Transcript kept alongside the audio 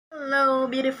Hello,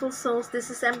 beautiful souls.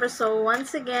 This is Ember. So,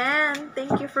 once again,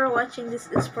 thank you for watching. This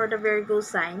is for the Virgo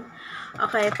sign.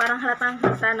 Okay, parang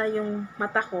halatang-halata na yung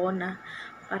mata ko na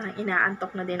parang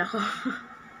inaantok na din ako.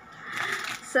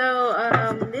 So,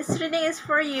 this reading is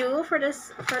for you for the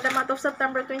month of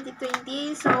September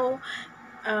 2020. So,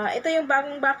 ito yung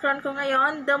bagong background ko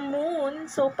ngayon, the moon.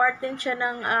 So, part din siya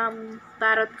ng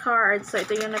tarot cards. So,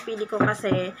 ito yung napili ko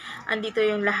kasi andito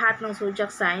yung lahat ng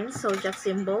zodiac signs, zodiac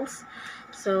symbols.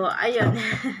 So, ayun.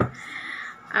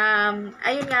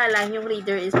 Ayun nga lang, yung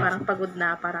reader is parang pagod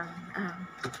na, parang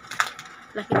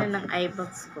laki na ng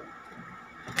eyeballs ko.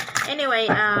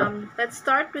 Anyway, let's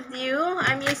start with you.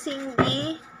 I'm using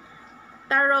the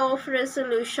Tarot of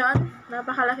Resolution.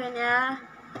 Napakalaki niya.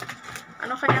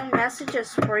 Ano kayang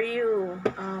messages for you,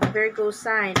 Virgo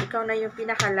sign? Ikaw na yung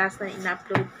pinaka-last na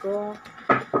in-upload ko.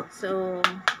 So,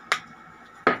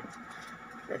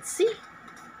 let's see.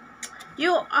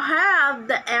 You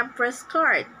have the Empress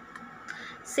card.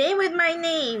 Same with my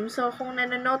name. So, kung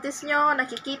nanonotice nyo,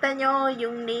 nakikita nyo,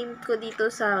 yung name ko dito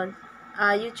sa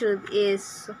YouTube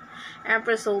is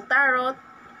Empress Soul Tarot.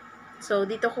 So,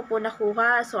 dito ko po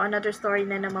nakuha. So, another story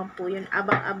na naman po yun.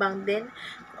 Abang-abang din.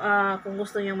 Kung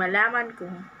gusto nyo malaman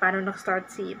kung paano nag-start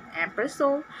si Empress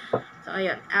Soul. So,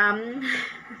 ayun.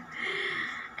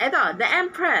 Ito, the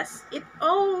Empress. It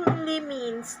only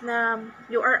means na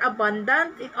you are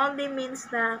abundant. It only means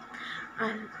na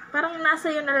parang nasa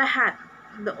iyo na lahat.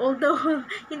 Although,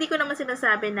 hindi ko naman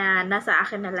sinasabi na nasa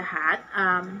akin na lahat.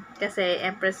 Kasi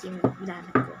Empress yung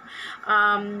ginamit ko.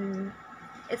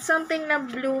 It's something na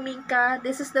blooming ka.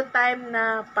 This is the time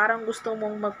na parang gusto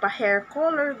mong magpa-hair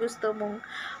color, gusto mong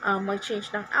mag-change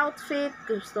ng outfit,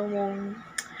 gusto mong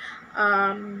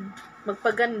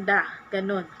magpaganda,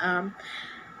 ganun.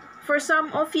 For some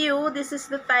of you, this is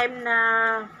the time na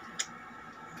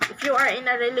if you are in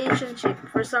a relationship,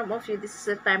 for some of you, this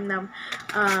is the time na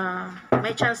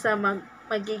may chance na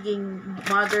magiging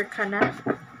mother ka na,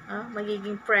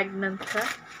 magiging pregnant ka.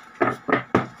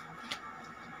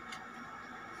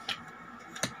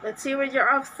 Let's see with your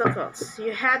obstacles.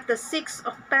 You had the Six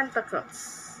of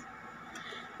Pentacles.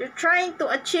 You're trying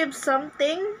to achieve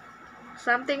something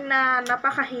na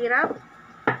napakahirap.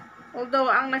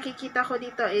 Although, ang nakikita ko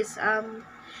dito is,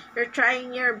 you're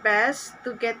trying your best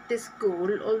to get this goal.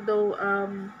 Although,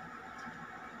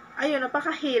 ayun,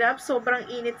 napakahirap. Sobrang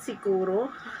init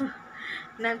siguro.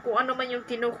 Na kung ano man yung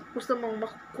gusto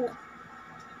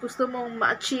mong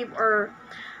ma-achieve or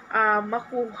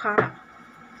makuha.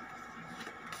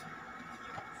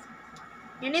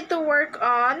 You need to work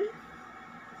on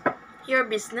your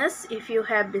business. If you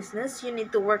have business, you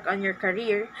need to work on your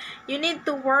career. You need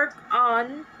to work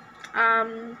on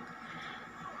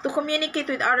to communicate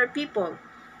with other people.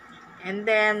 And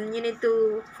then, you need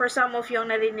to, for some of you, ang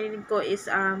narinig ko is,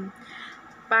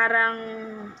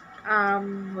 parang,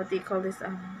 what do you call this,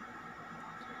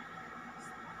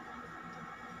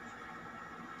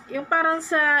 yung parang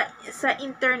sa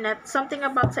internet, something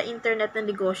about sa internet na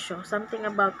negosyo, something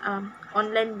about,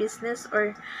 online business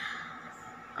or,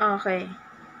 okay,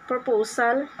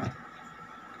 proposal.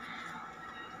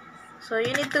 So,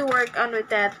 you need to work on with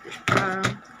that,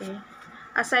 okay.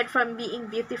 Aside from being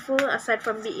beautiful, aside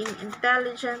from being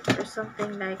intelligent or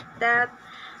something like that,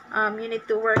 you need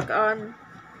to work on,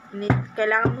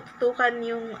 kailangan mo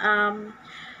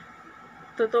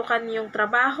tutukan yung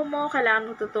trabaho mo,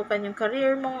 kailangan mo tutukan yung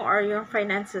career mo or yung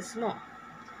finances mo.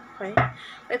 Okay?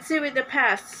 Let's see with the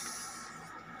past.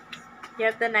 You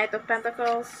have the Knight of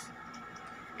Pentacles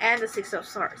and the Six of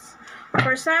Swords.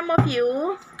 For some of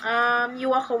you, you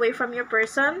walk away from your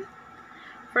person.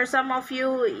 For some of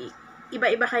you,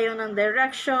 iba-iba kayo ng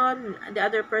direction. The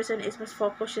other person is mas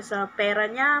focus siya sa pera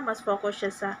niya, mas focus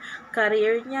siya sa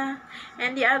career niya.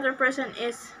 And the other person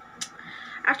is,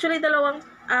 actually,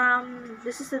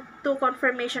 this is the two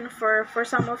confirmation for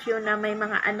some of you na may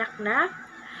mga anak na.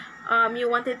 You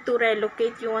wanted to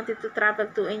relocate, you wanted to travel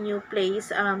to a new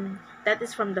place. That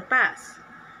is from the past.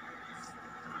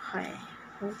 Okay.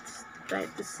 Let's try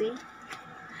to see.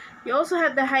 You also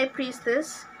have the High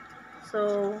Priestess.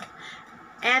 So,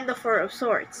 and the Four of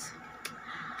Swords.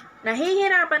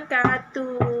 Nahihirapan ka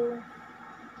to,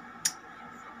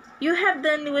 you have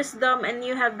the wisdom and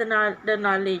you have the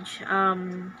knowledge,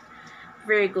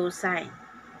 Virgo sign.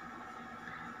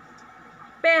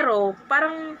 Pero,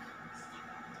 parang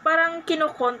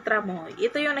kinokontra mo.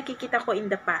 Ito yung nakikita ko in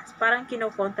the past. Parang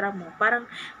kinokontra mo. Parang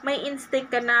may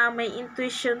instinct ka na, may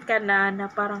intuition ka na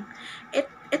parang,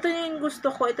 ito yung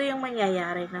gusto ko, ito yung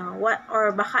mangyayari na,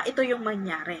 or baka ito yung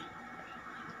mangyari.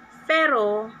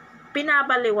 Pero,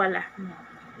 pinabaliwala mo.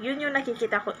 Yun yung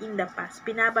nakikita ko in the past.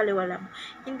 Pinabaliwala mo.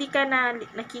 Hindi ka na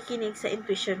nakikinig sa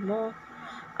intuition mo.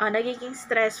 nagiging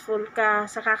stressful ka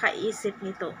sa kakaisip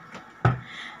nito.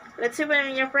 Let's see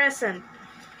when you're present.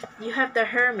 You have the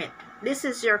Hermit. This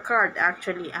is your card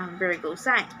actually, ang Virgo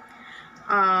sign.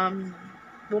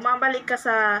 Bumabalik ka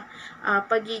sa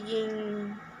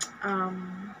pagiging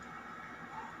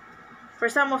for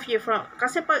some of you,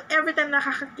 kasi pag every time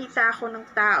nakakakita ako ng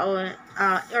tao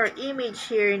or image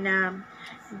here na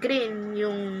green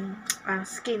yung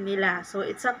skin nila, so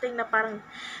it's something na parang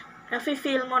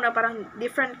nafe-feel mo na parang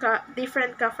different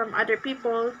ka from other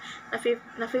people,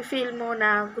 nafe-feel mo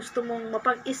na gusto mong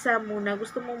mapag-isa muna,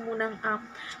 gusto mong munang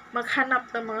maghanap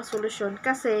ng mga solusyon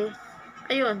kasi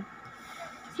ayun,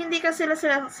 hindi ka sila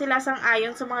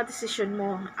sang-ayon sa mga desisyon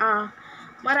mo.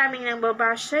 Maraming nang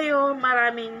babash sa'yo,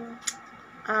 marami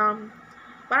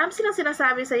silang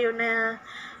sinasabi sa'yo na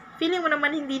feeling mo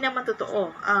naman hindi naman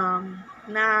totoo.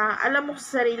 Na alam mo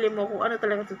sa sarili mo kung ano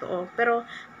talaga totoo. Pero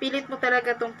pilit mo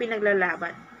talaga itong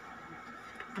pinaglalaban.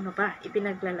 Ano ba?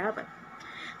 Ipinaglalaban.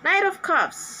 Knight of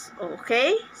Cups.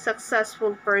 Okay.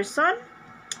 Successful person.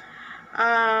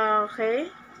 Okay.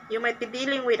 You might be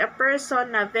dealing with a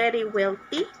person na very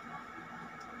wealthy.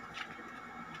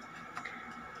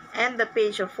 And the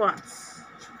Page of Wands.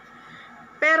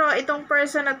 Pero itong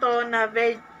person na to na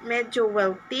medyo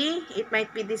wealthy, it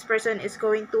might be this person is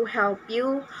going to help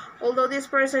you. Although this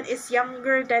person is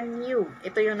younger than you.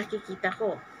 Ito yung nakikita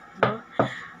ko. No?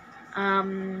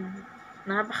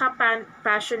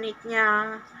 Napaka-passionate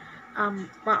niya.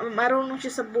 Marunong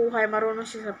siya sa buhay, marunong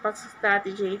siya sa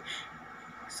pag-strategy.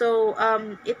 So,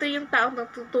 ito yung taong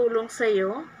nagtutulong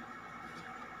sa'yo.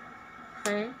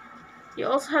 Okay?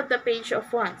 You also have the Page of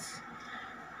Wands.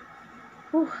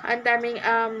 Ang daming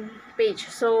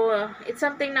page. So, it's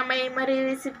something na may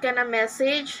marireceive ka na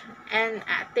message and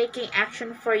taking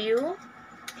action for you.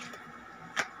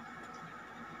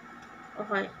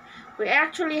 Okay. We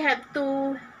actually have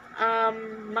two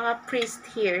mga priest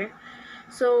here.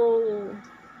 So,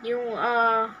 yung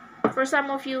for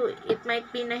some of you, it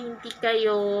might be na hindi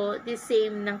kayo the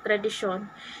same ng tradition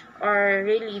or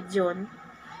religion.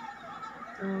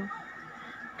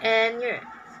 And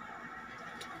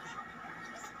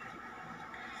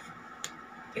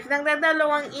if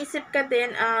nagdadalawang isip ka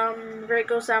din,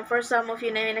 Virgo, for some of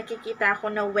you na may nakikita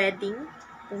ako na wedding,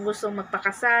 kung gusto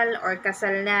magpakasal or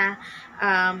kasal na,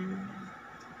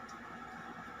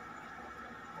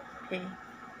 okay.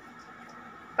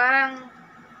 Parang,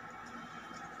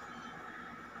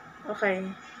 okay.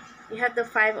 You have the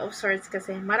 5 of Swords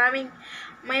kasi.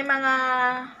 May mga,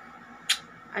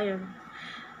 ayun,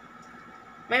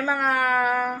 may mga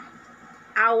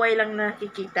away lang na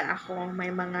nakikita ako.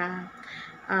 May mga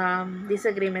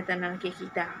disagreement na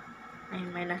nakikita.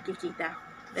 May nakikita.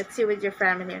 Let's see with your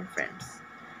family and friends.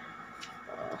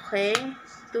 Okay.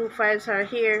 2 5s are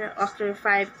here. After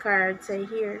 5 cards are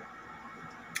here.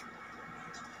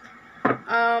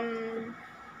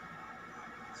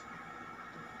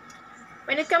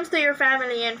 When it comes to your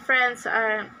family and friends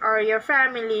or your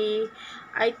family,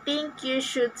 I think you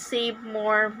should save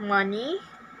more money.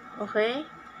 Okay?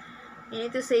 You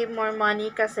need to save more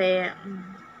money kasi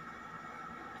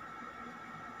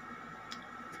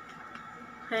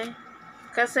okay?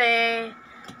 Kasi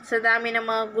sa dami ng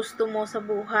mga gusto mo sa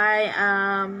buhay,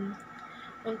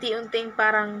 unti-unting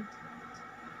parang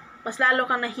mas lalo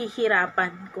kang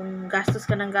nahihirapan. Kung gastos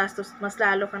ka ng gastos, mas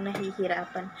lalo kang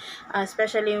nahihirapan.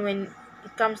 Especially when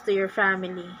it comes to your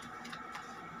family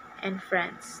and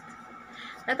friends.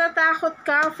 Natatakot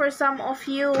ka for some of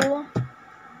you.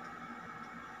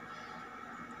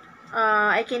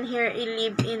 I can hear a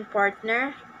live-in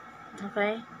partner.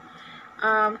 Okay?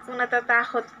 Kung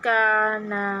natatakot ka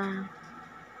na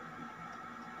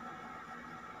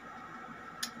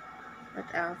what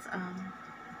else?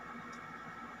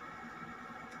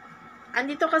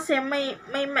 Andito kasi may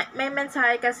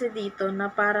mensahe kasi dito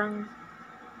na parang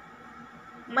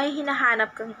may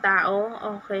hinahanap kang tao,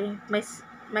 okay?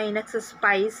 May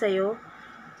nagsaspy sa'yo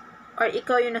or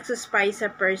ikaw yung nagsaspy sa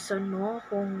person mo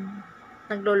kung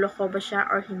nagloloko ba siya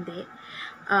or hindi.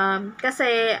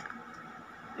 Kasi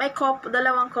may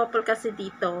dalawang couple kasi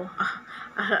dito.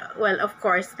 Well, of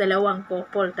course, dalawang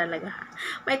couple talaga.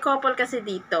 May couple kasi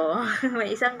dito.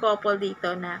 May isang couple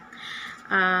dito na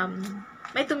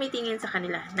may tumitingin sa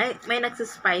kanila. May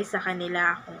nagsaspy sa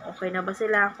kanila kung okay na ba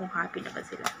sila, kung happy na ba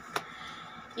sila.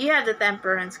 You have the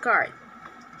Temperance card.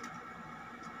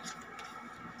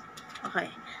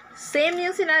 Okay. Same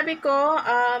yung sinabi ko.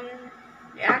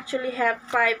 You actually have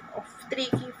 5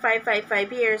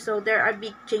 here. So, there are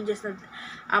big changes na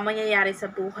mangyayari sa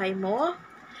buhay mo.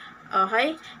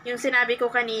 Okay? Yung sinabi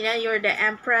ko kanina, you're the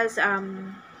Empress.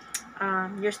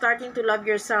 You're starting to love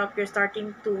yourself. You're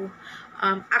starting to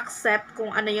accept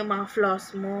kung ano yung mga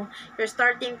flaws mo. You're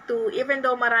starting to, even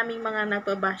though maraming mga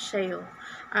nagbabash sa'yo,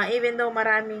 even though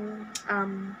maraming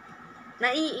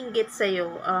naiinggit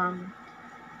sa'yo,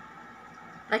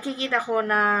 nakikita ko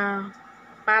na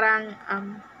parang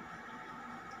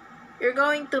you're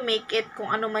going to make it kung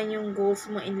ano man yung goals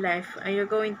mo in life. You're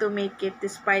going to make it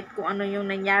despite kung ano yung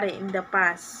nangyari in the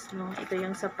past. No? Ito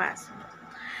yung sa past.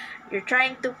 You're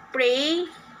trying to pray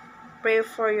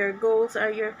for your goals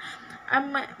or your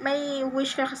may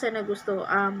wish ka kasi na gusto.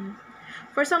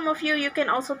 For some of you, you can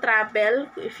also travel.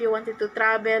 If you wanted to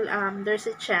travel, there's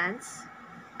a chance.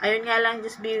 Ayun nga lang,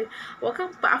 huwag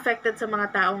kang pa-affected sa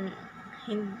mga taong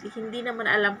hindi naman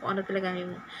alam kung ano talaga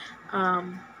yung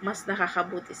mas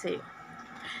nakakabuti sa'yo.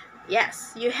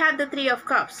 Yes, you have the 3 of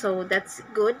Cups, so that's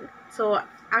good. So,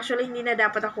 actually, hindi na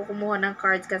dapat ako kumuha ng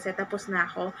cards kasi tapos na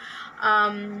ako.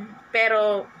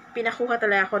 Pero, pinakuha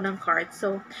talaga ako ng cards.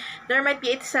 So, there might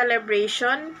be a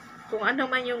celebration. Kung ano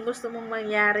man yung gusto mong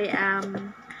mangyari,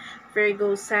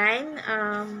 Virgo sign.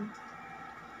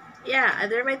 Yeah,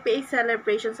 there might be a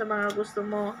celebration sa mga gusto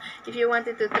mo. If you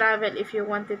wanted to travel, if you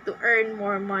wanted to earn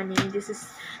more money, this is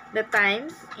the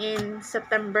time in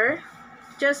September.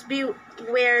 Just be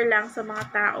aware lang sa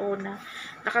mga tao na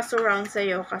nakasurround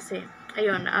sa'yo kasi,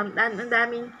 ayun, ang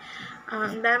daming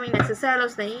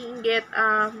nagsaselos, naiinggit,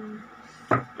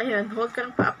 ayun, huwag kang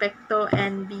pa-apekto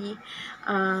and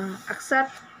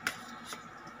accept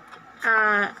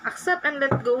and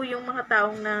let go yung mga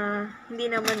taong na hindi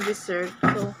naman deserve.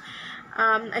 So,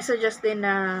 I suggest din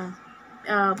na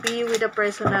be with a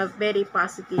person na very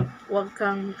positive. Huwag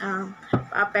kang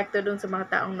pa-apekto dun sa mga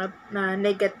taong na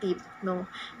negative, no?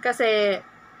 Kasi,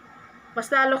 mas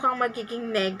lalo kang magiging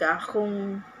nega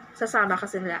kung sasama ka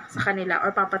sa kanila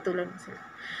or papatulan mo sila.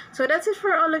 So, that's it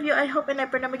for all of you. I hope and I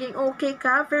pray na maging okay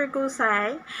ka, Virgo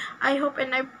sign. I hope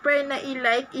and I pray na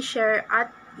i-like, i-share,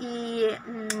 at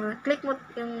i-click mo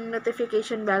yung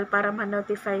notification bell para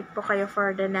ma-notify po kayo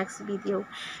for the next video.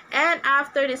 And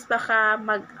after this, baka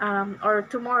or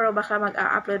tomorrow, baka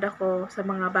mag-upload ako sa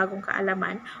mga bagong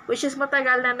kaalaman, which is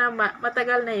matagal na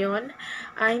yun.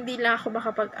 Hindi lang ako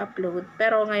makapag-upload,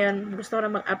 pero ngayon, gusto ko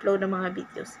na mag-upload ng mga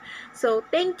videos. So,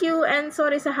 thank you, and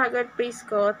sorry sa haggard face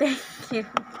ko. Thank you.